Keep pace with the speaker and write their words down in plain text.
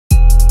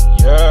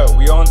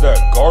of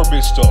that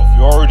garbage stuff,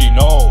 you already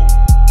know.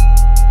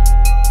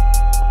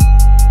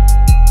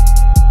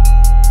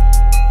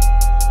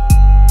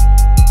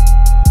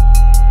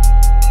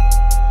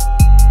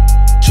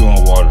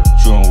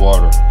 Chewing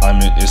water, I'm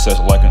in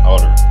incest like an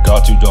otter.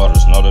 Got 2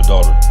 daughters, not a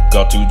daughter.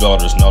 Got 2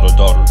 daughters, not a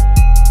daughter.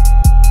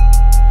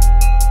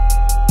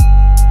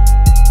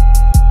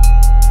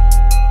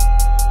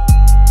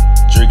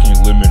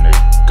 Drinking lemonade,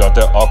 got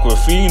that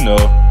Aquafina.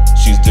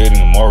 She's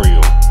dating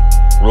Mario.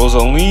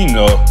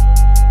 Rosalina,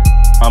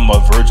 I'm a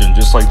virgin,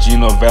 just like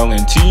Gina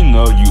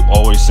Valentina. You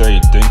always say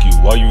thank you,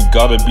 why you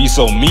gotta be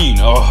so mean?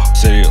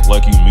 Say it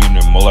like you mean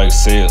it, more like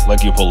say it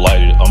like you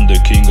polite it. I'm the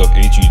king of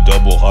HE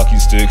double hockey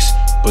sticks.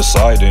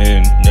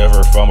 Poseidon,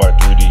 never found my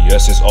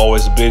 3DS, it's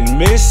always been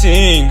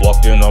missing.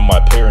 Walked in on my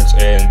parents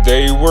and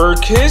they were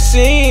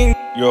kissing.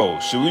 Yo,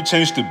 should we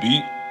change the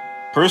beat?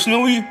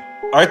 Personally,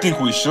 I think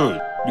we should,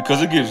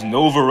 because it gives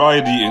no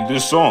variety in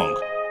this song.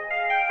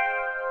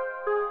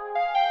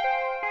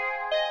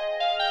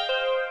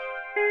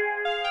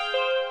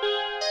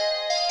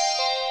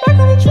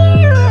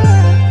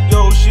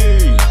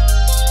 Yoshi,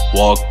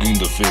 walking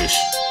the fish.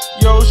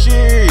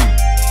 Yoshi,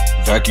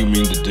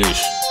 vacuuming the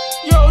dish.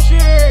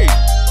 Yoshi,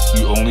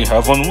 you only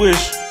have one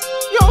wish.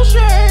 Yoshi,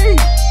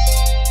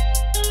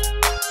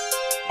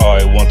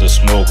 I want to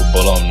smoke,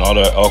 but I'm not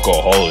an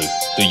alcoholic.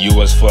 The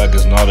US flag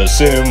is not a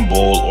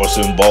symbol or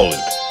symbolic.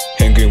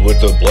 Hanging with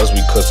the Bloods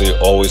because they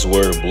always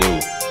wear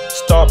blue.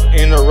 Stop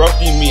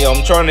interrupting me,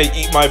 I'm trying to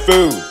eat my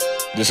food.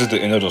 This is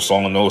the end of the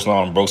song. No, it's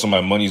not. I'm broke, so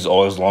my money's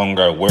always long.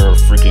 I wear a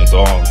freaking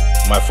thong.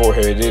 My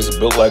forehead is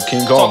built like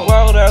King Kong. Talk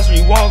loud as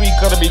we want, we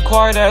gotta be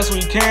quiet as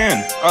we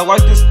can. I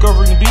like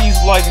discovering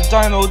bees like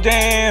Dino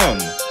Dam.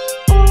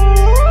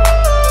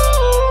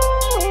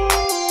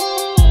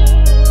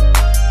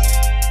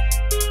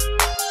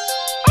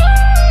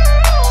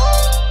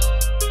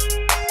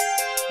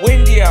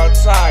 Windy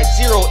outside,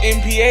 0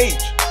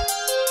 mph.